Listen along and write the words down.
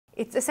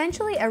It's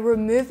essentially a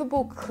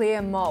removable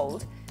clear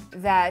mold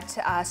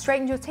that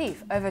straightens your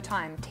teeth over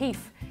time.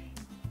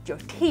 Your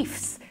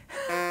teeths.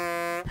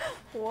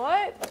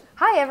 What?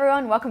 Hi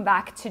everyone, welcome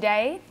back.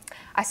 Today,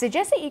 I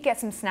suggest that you get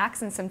some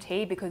snacks and some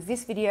tea because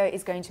this video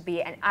is going to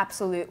be an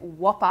absolute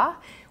whopper.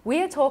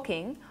 We are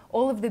talking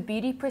all of the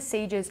beauty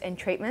procedures and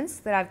treatments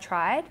that I've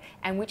tried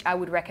and which I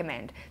would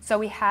recommend. So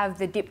we have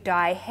the dip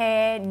dye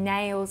hair,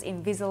 nails,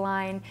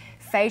 Invisalign,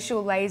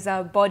 facial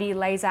laser, body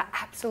laser,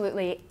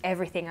 absolutely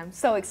everything. I'm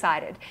so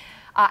excited.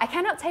 I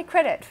cannot take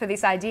credit for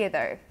this idea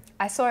though.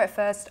 I saw it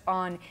first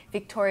on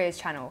Victoria's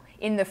channel,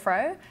 In the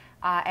Fro,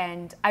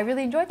 and I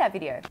really enjoyed that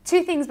video.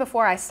 Two things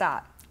before I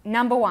start.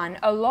 Number one,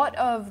 a lot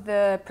of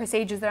the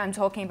procedures that I'm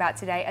talking about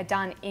today are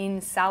done in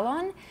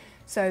salon,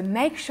 so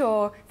make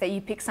sure that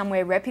you pick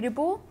somewhere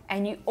reputable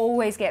and you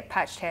always get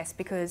patch tests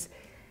because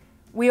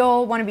we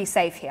all want to be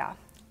safe here.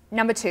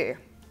 Number two,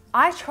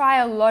 I try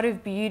a lot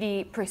of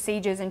beauty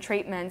procedures and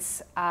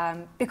treatments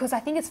because I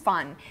think it's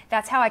fun.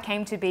 That's how I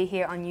came to be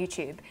here on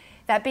YouTube.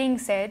 That being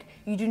said,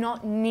 you do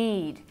not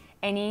need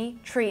any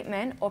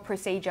treatment or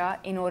procedure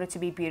in order to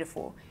be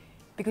beautiful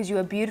because you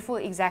are beautiful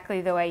exactly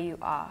the way you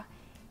are.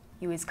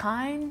 You is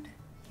kind,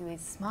 you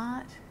is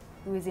smart,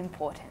 you is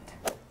important.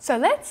 So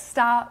let's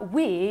start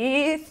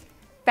with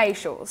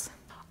facials.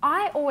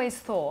 I always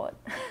thought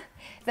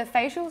that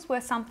facials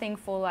were something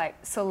for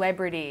like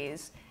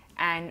celebrities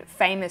and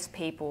famous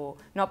people,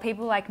 not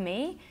people like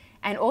me.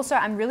 And also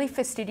I'm really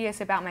fastidious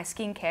about my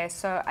skincare,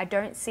 so I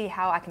don't see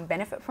how I can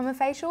benefit from a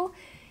facial.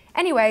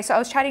 Anyway, so I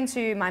was chatting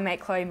to my mate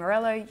Chloe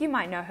Morello, you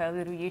might know her,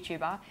 little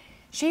YouTuber.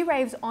 She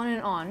raves on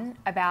and on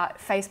about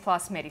Face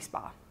Plus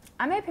Medispa.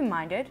 I'm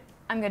open-minded,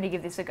 I'm going to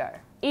give this a go.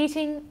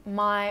 Eating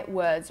my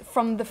words,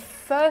 from the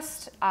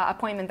first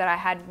appointment that I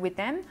had with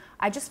them,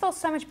 I just felt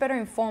so much better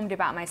informed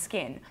about my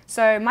skin.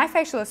 So my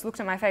facialist looked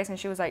at my face and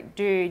she was like,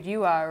 dude,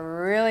 you are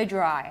really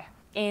dry,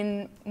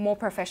 in more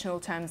professional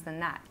terms than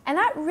that. And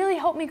that really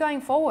helped me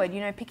going forward, you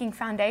know, picking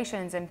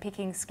foundations and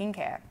picking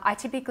skincare. I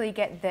typically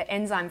get the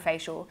enzyme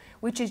facial,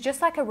 which is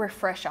just like a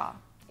refresher.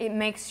 It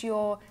makes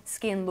your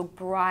skin look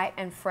bright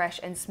and fresh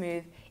and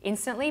smooth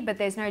instantly, but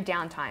there's no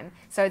downtime.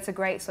 So it's a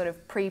great sort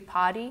of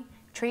pre-party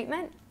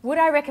treatment. Would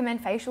I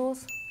recommend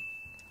facials?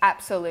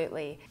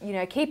 Absolutely. You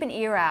know, keep an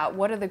ear out.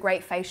 What are the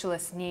great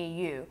facialists near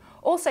you?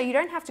 Also, you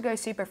don't have to go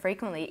super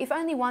frequently, if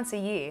only once a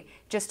year,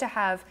 just to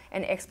have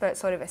an expert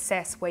sort of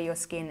assess where your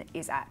skin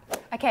is at.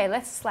 Okay,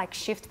 let's like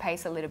shift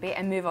pace a little bit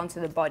and move on to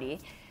the body.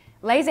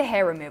 Laser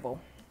hair removal.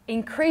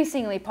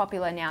 Increasingly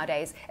popular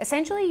nowadays.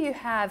 Essentially you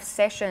have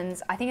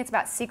sessions, I think it's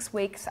about 6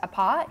 weeks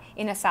apart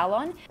in a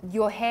salon.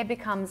 Your hair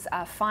becomes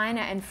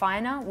finer and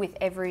finer with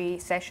every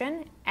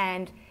session,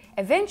 and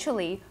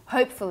eventually,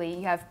 hopefully,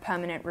 you have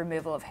permanent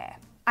removal of hair.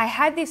 I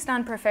had this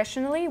done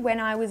professionally when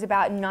I was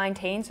about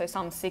 19, so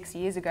some 6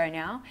 years ago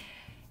now.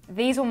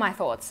 These were my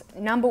thoughts.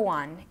 Number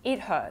one, it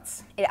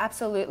hurts. It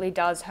absolutely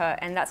does hurt,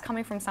 and that's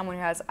coming from someone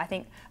who has, I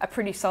think, a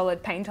pretty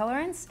solid pain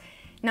tolerance.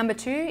 Number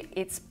two,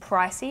 it's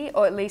pricey,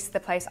 or at least the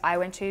place I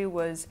went to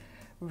was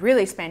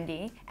really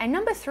spendy. And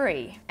number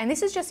three, and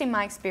this is just in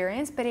my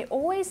experience, but it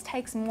always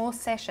takes more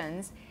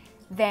sessions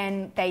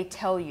than they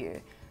tell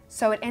you.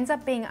 So it ends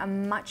up being a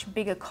much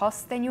bigger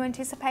cost than you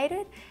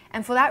anticipated.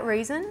 And for that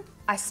reason,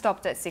 I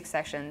stopped at 6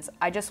 sessions.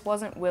 I just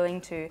wasn't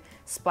willing to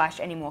splash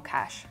any more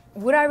cash.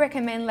 Would I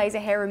recommend laser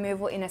hair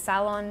removal in a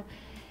salon?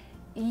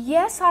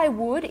 Yes, I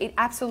would. It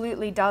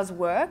absolutely does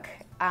work.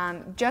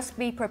 Just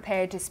be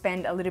prepared to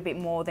spend a little bit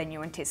more than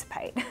you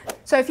anticipate.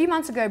 So a few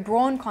months ago,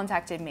 BRAUN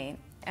contacted me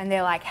and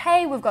they're like,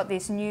 hey, we've got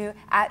this new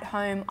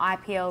at-home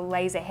IPL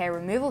laser hair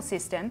removal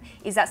system.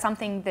 Is that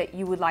something that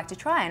you would like to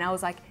try? And I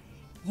was like,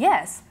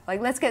 yes,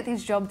 like let's get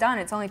this job done.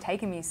 It's only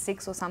taken me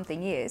 6 or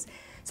something years.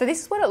 So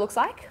this is what it looks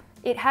like.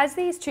 It has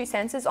these 2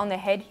 sensors on the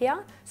head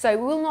here, so it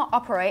will not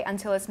operate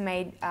until it's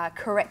made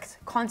correct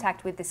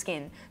contact with the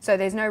skin. So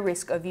there's no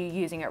risk of you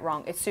using it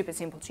wrong. It's super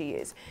simple to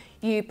use.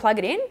 You plug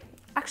it in.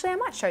 Actually, I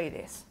might show you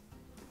this.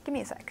 Give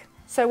me a sec.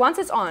 So once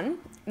it's on,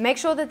 make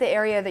sure that the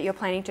area that you're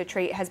planning to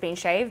treat has been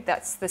shaved.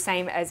 That's the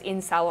same as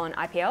in salon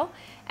IPL.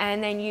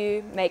 And then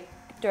you make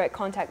direct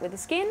contact with the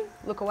skin,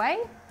 look away,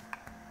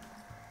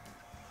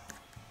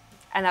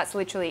 and that's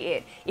literally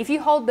it. If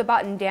you hold the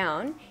button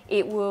down,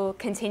 it will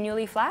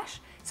continually flash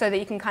so that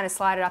you can kind of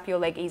slide it up your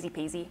leg easy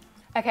peasy.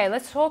 Okay,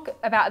 let's talk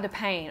about the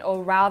pain,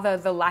 or rather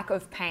the lack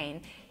of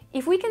pain.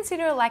 If we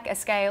consider like a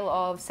scale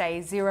of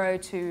say 0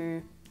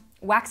 to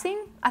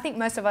waxing, I think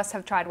most of us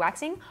have tried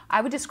waxing. I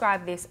would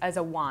describe this as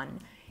a 1.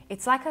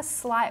 It's like a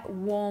slight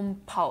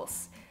warm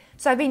pulse.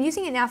 So I've been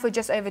using it now for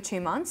just over 2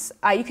 months.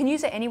 You can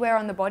use it anywhere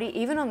on the body,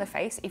 even on the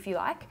face if you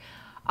like.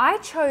 I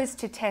chose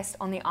to test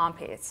on the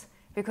armpits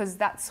because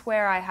that's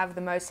where I have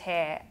the most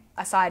hair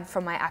aside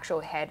from my actual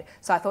head.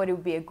 So I thought it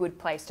would be a good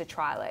place to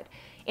trial it.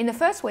 In the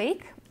first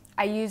week,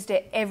 I used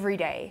it every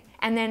day.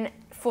 And then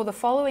for the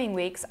following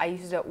weeks, I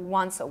used it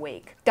once a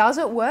week. Does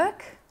it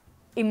work?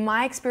 In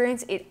my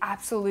experience, it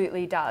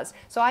absolutely does.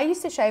 So I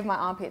used to shave my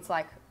armpits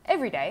like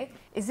every day.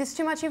 Is this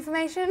too much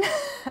information?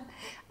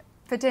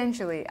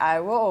 Potentially,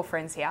 we're all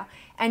friends here.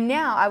 And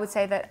now I would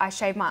say that I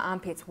shave my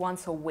armpits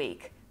once a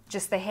week.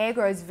 Just the hair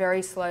grows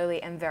very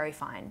slowly and very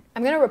fine.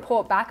 I'm gonna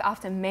report back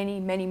after many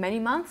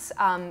months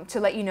to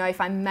let you know if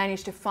I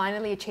manage to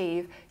finally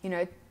achieve,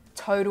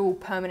 total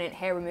permanent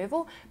hair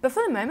removal. But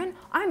for the moment,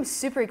 I'm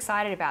super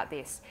excited about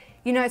this.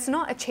 It's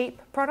not a cheap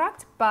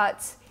product,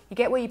 but you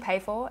get what you pay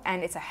for,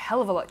 and it's a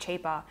hell of a lot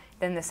cheaper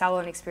than the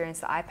salon experience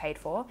that I paid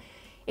for.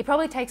 It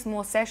probably takes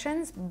more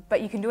sessions, but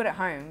you can do it at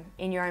home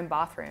in your own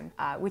bathroom,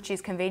 which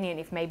is convenient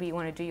if maybe you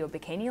want to do your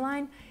bikini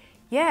line.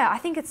 Yeah, I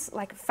think it's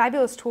like a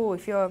fabulous tool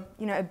if you're,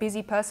 a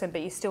busy person,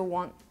 but you still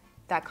want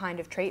that kind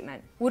of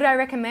treatment. Would I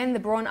recommend the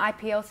BRAUN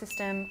IPL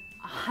system?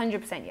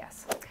 100%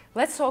 yes.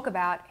 Let's talk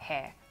about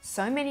hair.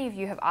 So many of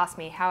you have asked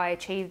me how I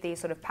achieve these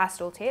sort of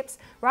pastel tips.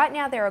 Right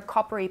now they're a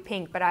coppery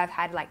pink, but I've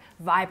had like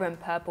vibrant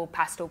purple,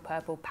 pastel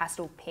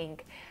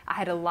pink. I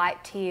had a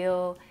light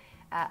teal,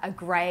 a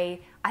grey.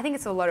 I think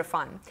it's a lot of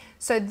fun.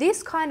 So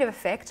this kind of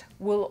effect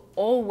will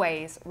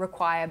always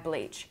require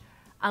bleach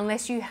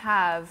unless you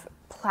have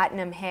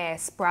platinum hair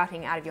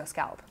sprouting out of your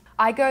scalp.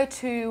 I go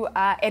to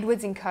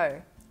Edwards &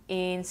 Co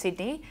in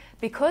Sydney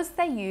because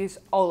they use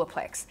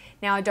Olaplex.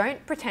 Now I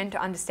don't pretend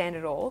to understand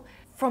it all.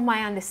 From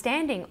my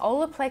understanding,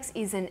 Olaplex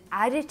is an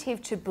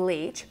additive to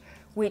bleach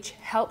which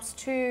helps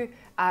to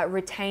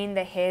retain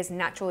the hair's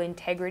natural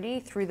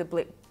integrity through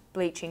the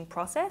bleaching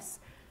process.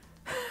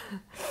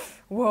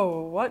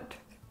 Whoa, what?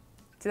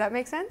 Did that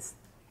make sense?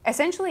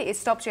 Essentially, it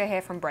stops your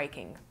hair from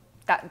breaking.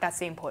 That's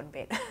the important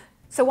bit.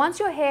 So once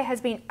your hair has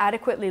been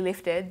adequately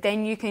lifted,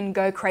 then you can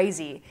go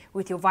crazy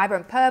with your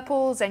vibrant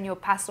purples and your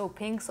pastel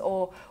pinks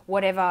or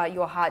whatever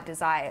your heart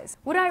desires.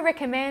 Would I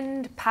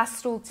recommend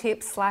pastel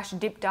tips /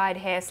 dip dyed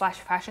hair /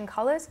 fashion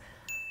colors?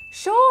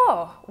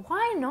 Sure,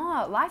 why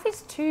not? Life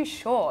is too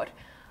short.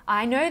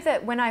 I know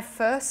that when I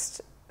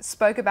first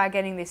spoke about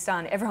getting this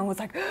done, everyone was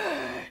like,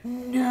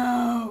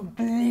 no,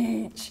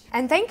 bleach.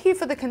 And thank you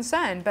for the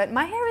concern, but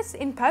my hair is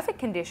in perfect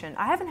condition.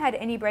 I haven't had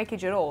any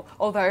breakage at all,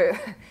 although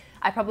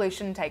I probably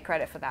shouldn't take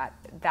credit for that.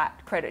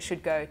 That credit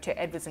should go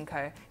to Edwards &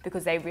 Co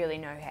because they really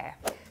know hair.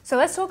 So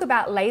let's talk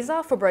about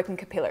laser for broken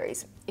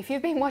capillaries. If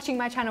you've been watching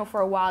my channel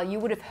for a while, you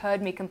would have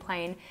heard me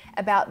complain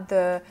about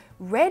the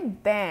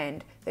red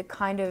band that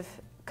kind of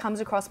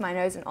comes across my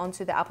nose and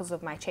onto the apples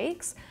of my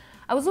cheeks.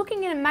 I was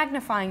looking in a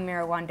magnifying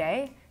mirror one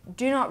day.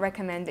 Do not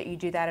recommend that you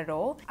do that at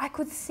all. I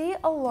could see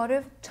a lot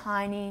of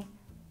tiny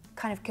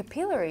kind of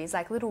capillaries,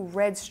 like little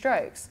red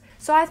strokes.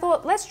 So I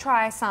thought, let's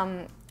try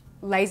some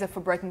laser for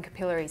broken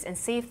capillaries and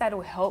see if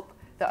that'll help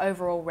the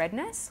overall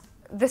redness.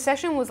 The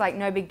session was like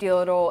no big deal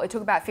at all. It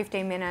took about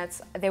 15 minutes.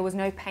 There was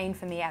no pain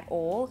for me at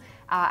all.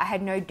 I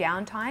had no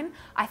downtime.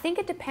 I think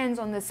it depends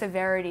on the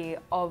severity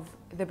of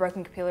the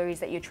broken capillaries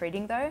that you're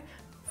treating though.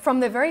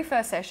 From the very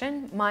first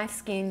session, my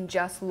skin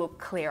just looked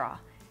clearer.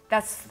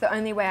 That's the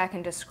only way I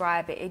can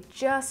describe it. It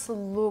just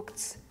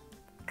looked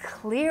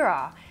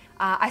clearer.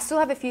 I still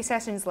have a few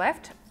sessions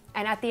left,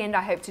 and at the end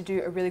I hope to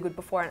do a really good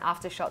before and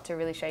after shot to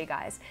really show you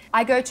guys.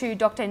 I go to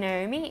Dr.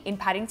 Naomi in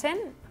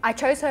Paddington. I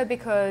chose her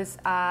because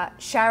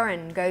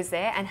Sharon goes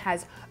there and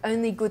has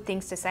only good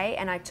things to say,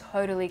 and I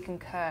totally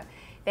concur.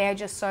 They are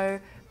just so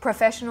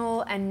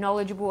professional and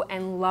knowledgeable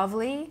and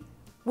lovely.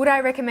 Would I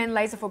recommend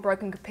laser for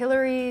broken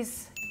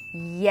capillaries?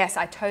 Yes,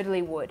 I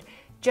totally would.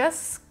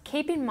 Just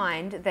keep in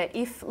mind that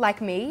if,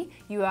 like me,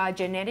 you are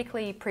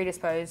genetically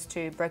predisposed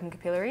to broken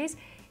capillaries,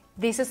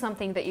 this is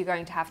something that you're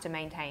going to have to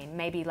maintain,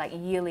 maybe like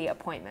yearly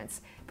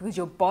appointments, because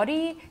your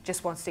body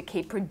just wants to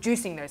keep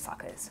producing those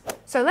suckers.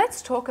 So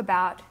let's talk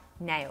about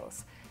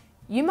nails.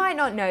 You might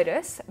not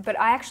notice, but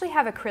I actually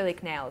have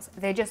acrylic nails.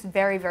 They're just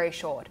very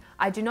short.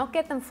 I do not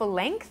get them for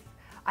length,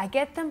 I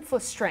get them for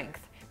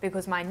strength,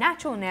 because my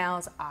natural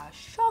nails are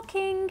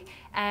shocking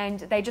and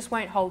they just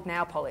won't hold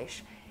nail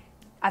polish.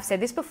 I've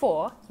said this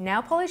before,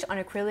 nail polish on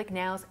acrylic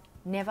nails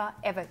never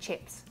ever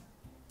chips,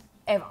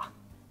 ever.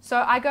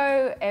 So I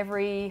go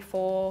every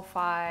 4,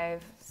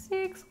 5,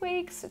 6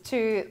 weeks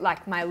to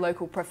like my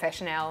local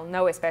professional,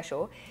 nowhere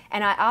special,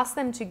 and I ask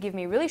them to give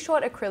me really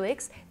short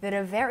acrylics that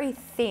are very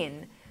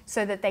thin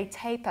so that they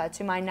taper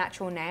to my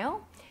natural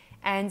nail,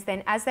 and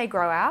then as they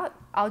grow out,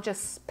 I'll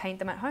just paint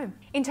them at home.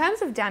 In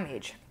terms of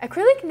damage,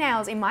 acrylic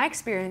nails, in my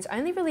experience,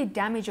 only really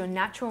damage your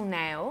natural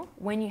nail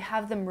when you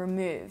have them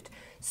removed.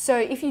 So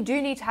if you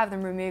do need to have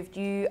them removed,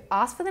 you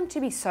ask for them to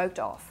be soaked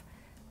off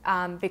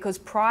because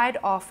pried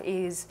off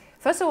is,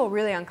 first of all,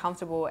 really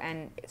uncomfortable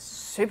and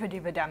super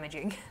duper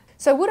damaging.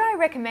 So would I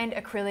recommend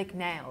acrylic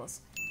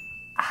nails?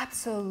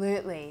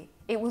 Absolutely.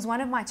 It was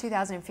one of my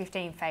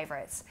 2015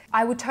 favorites.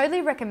 I would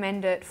totally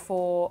recommend it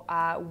for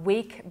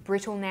weak,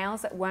 brittle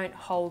nails that won't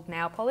hold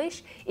nail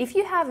polish. If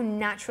you have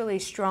naturally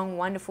strong,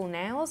 wonderful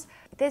nails,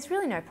 there's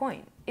really no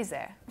point, is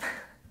there?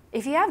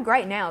 If you have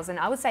great nails, then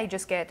I would say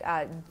just get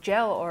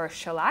gel or a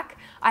shellac.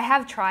 I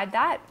have tried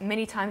that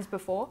many times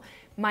before.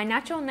 My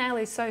natural nail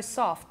is so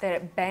soft that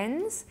it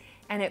bends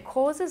and it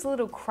causes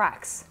little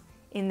cracks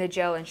in the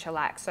gel and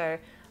shellac. So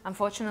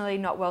Unfortunately,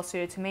 not well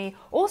suited to me.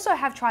 Also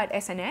have tried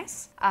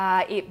SNS.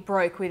 It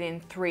broke within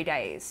 3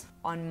 days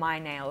on my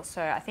nails.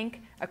 So I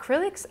think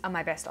acrylics are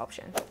my best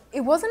option.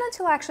 It wasn't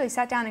until I actually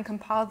sat down and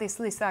compiled this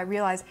list that I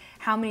realized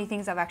how many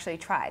things I've actually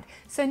tried.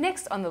 So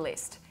next on the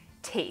list,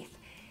 teeth.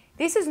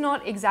 This is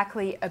not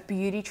exactly a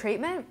beauty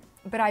treatment,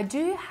 but I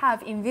do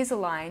have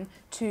Invisalign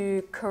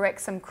to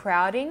correct some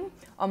crowding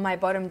on my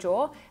bottom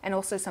jaw and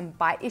also some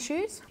bite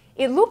issues.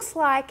 It looks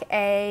like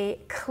a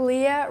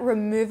clear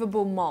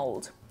removable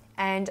mold,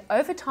 and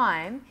over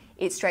time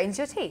it straightens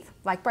your teeth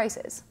like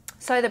braces.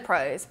 So the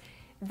pros,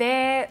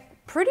 they're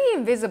pretty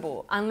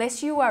invisible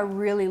unless you are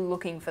really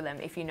looking for them,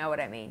 if you know what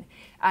I mean.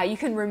 You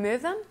can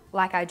remove them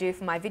like I do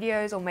for my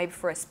videos or maybe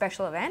for a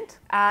special event.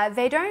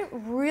 They don't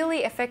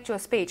really affect your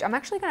speech. I'm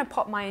actually going to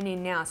pop mine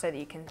in now so that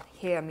you can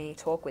hear me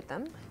talk with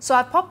them. So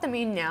I've popped them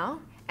in now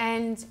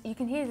and you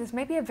can hear there's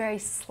maybe a very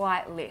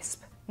slight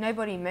lisp.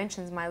 Nobody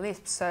mentions my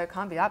lisp, so it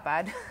can't be that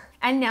bad.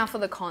 And now for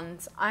the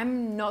cons.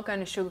 I'm not going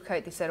to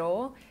sugarcoat this at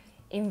all.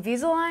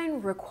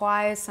 Invisalign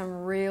requires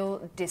some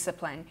real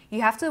discipline.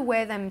 You have to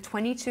wear them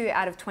 22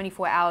 out of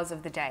 24 hours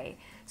of the day.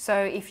 So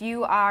if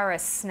you are a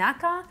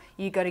snacker,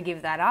 you got to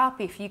give that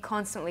up. If you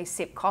constantly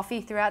sip coffee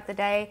throughout the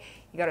day,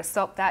 you got to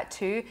stop that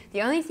too.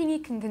 The only thing you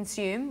can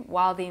consume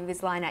while the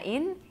Invisalign are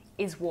in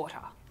is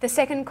water. The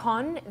second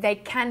con, they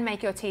can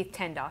make your teeth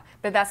tender,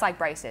 but that's like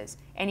braces.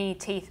 Any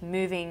teeth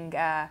moving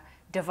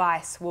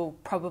device will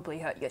probably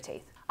hurt your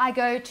teeth. I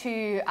go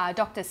to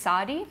Dr.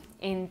 Sadi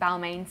in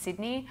Balmain,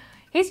 Sydney.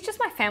 He's just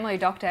my family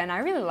doctor and I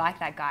really like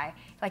that guy.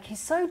 Like, he's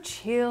so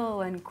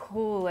chill and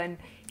cool and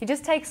he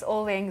just takes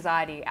all the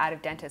anxiety out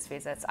of dentist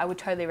visits. I would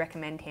totally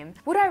recommend him.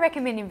 Would I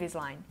recommend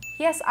Invisalign?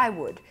 Yes, I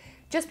would.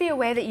 Just be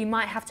aware that you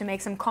might have to make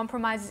some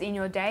compromises in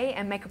your day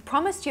and make a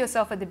promise to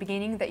yourself at the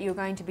beginning that you're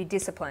going to be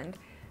disciplined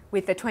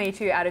with the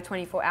 22 out of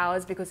 24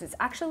 hours because it's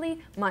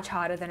actually much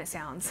harder than it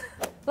sounds.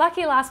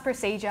 Lucky last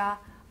procedure,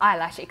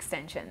 eyelash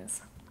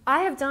extensions.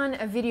 I have done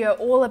a video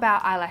all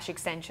about eyelash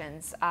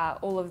extensions,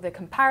 all of the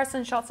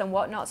comparison shots and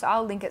whatnot, so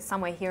I'll link it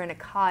somewhere here in a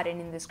card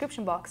and in the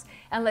description box,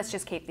 and let's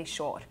just keep this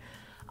short.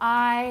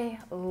 I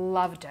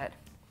loved it.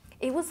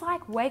 It was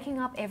like waking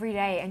up every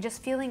day and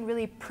just feeling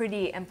really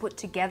pretty and put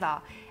together,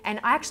 and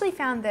I actually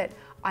found that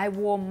I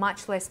wore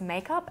much less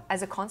makeup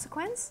as a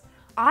consequence.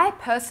 I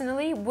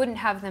personally wouldn't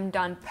have them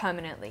done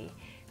permanently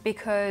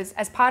because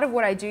as part of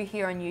what I do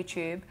here on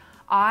YouTube,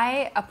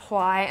 I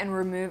apply and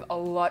remove a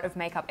lot of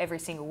makeup every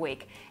single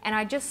week, and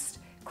I just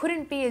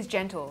couldn't be as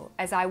gentle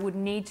as I would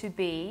need to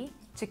be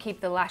to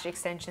keep the lash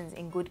extensions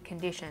in good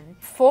condition.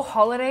 For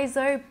holidays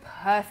though,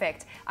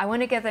 perfect. I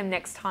want to get them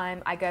next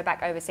time I go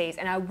back overseas,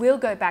 and I will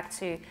go back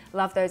to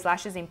Love Those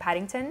Lashes in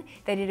Paddington.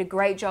 They did a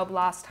great job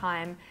last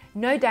time.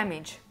 No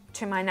damage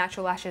to my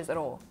natural lashes at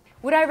all.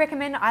 Would I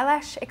recommend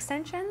eyelash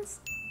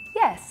extensions?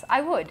 Yes, I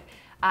would.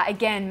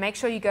 Again, make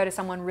sure you go to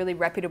someone really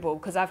reputable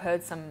because I've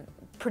heard some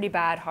pretty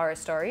bad horror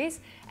stories.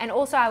 And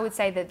also I would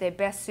say that they're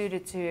best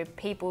suited to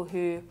people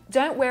who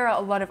don't wear a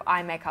lot of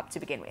eye makeup to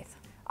begin with.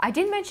 I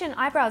didn't mention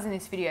eyebrows in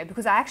this video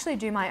because I actually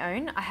do my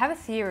own. I have a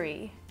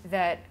theory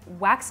that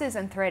waxers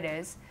and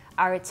threaders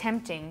are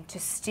attempting to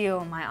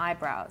steal my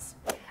eyebrows.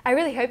 I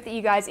really hope that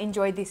you guys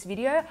enjoyed this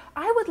video.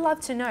 I would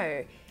love to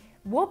know,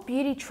 what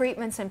beauty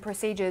treatments and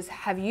procedures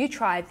have you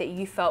tried that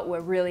you felt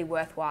were really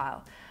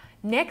worthwhile?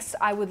 Next,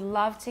 I would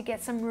love to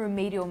get some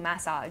remedial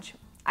massage.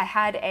 I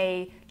had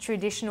a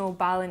traditional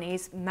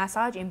Balinese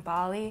massage in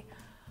Bali.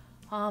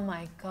 Oh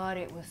my God,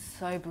 it was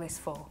so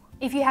blissful.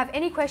 If you have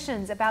any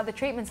questions about the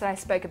treatments that I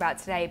spoke about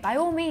today, by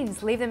all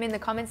means, leave them in the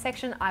comment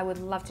section. I would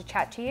love to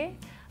chat to you.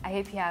 I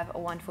hope you have a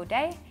wonderful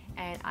day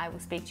and I will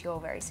speak to you all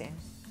very soon.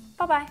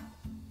 Bye-bye.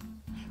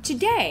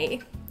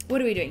 Today, what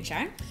are we doing,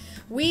 Sharon?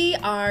 We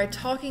are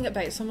talking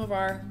about some of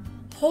our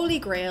holy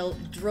grail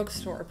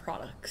drugstore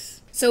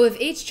products. So we've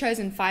each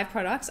chosen 5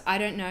 products. I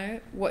don't know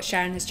what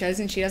Sharon has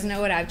chosen. She doesn't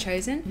know what I've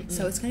chosen.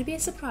 So it's going to be a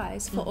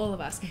surprise for all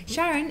of us.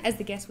 Sharon, as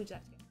the guest, would you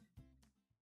like to go?